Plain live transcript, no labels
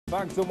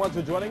Thanks so much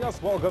for joining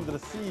us. Welcome to the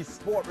C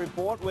Sport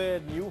Report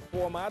with new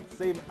format,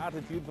 same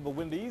attitude for the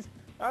Windies,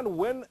 and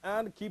win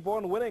and keep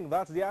on winning.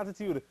 That's the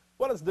attitude.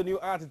 Well, it's the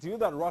new attitude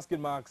that Ruskin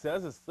Mark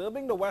says is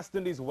serving the West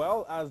Indies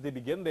well as they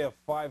begin their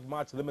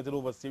 5-match limited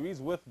over series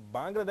with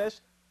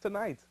Bangladesh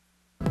tonight.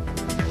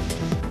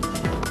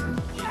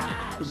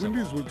 The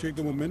Windies will take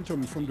the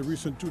momentum from the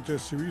recent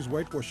two-test series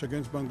whitewash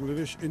against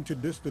Bangladesh into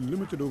this, the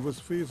limited overs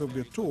phase of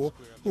their tour,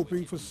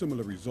 hoping for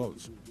similar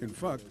results. In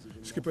fact,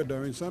 skipper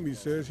Darren Sammy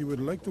says he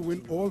would like to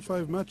win all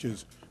 5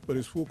 matches, but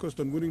is focused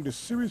on winning the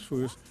series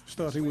first,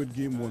 starting with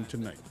Game 1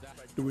 tonight.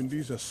 The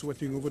Windies are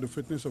sweating over the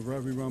fitness of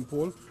Ravi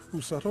Rampal,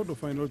 who sat out the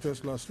final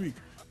test last week,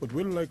 but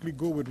will likely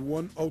go with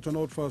one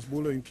out-and-out fast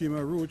bowler in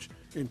Kemar Roach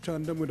in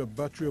tandem with a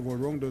battery of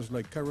all-rounders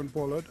like Karen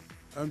Pollard,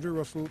 Andre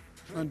Russell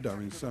and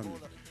Darren Sammy.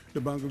 The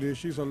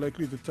Bangladeshis are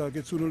likely to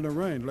target Sunil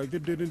Narine like they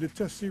did in the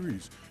Test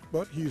series,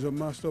 but he's a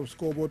master of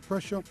scoreboard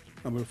pressure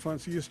and will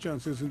fancy his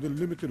chances in the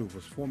limited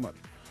overs format.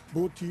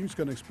 Both teams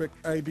can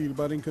expect ideal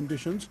batting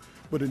conditions,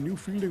 but a new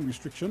fielding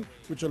restriction,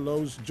 which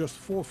allows just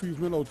 4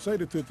 fieldsmen outside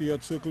the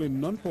 30-yard circle in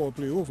non-power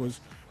play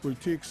overs, will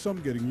take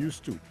some getting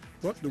used to.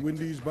 But the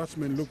Windies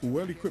batsmen look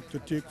well equipped to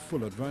take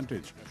full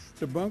advantage.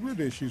 The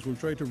Bangladeshis will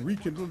try to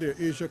rekindle their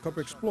Asia Cup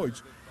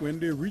exploits when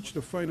they reach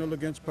the final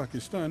against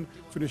Pakistan,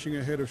 finishing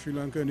ahead of Sri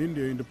Lanka and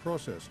India in the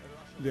process.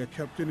 Their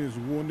captain is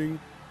warning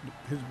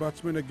his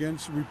batsmen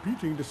against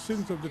repeating the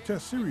sins of the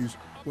Test series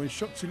when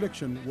shot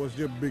selection was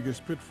their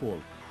biggest pitfall.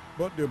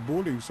 But their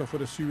bowling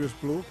suffered a serious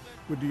blow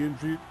with the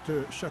injury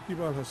to Shakib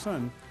Al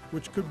Hassan,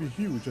 which could be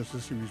huge as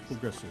the series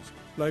progresses.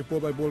 Live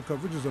ball-by-ball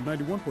coverage is on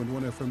 91.1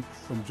 FM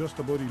from just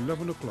about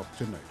 11 o'clock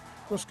tonight.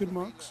 Ruskin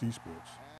Mark, C Sports.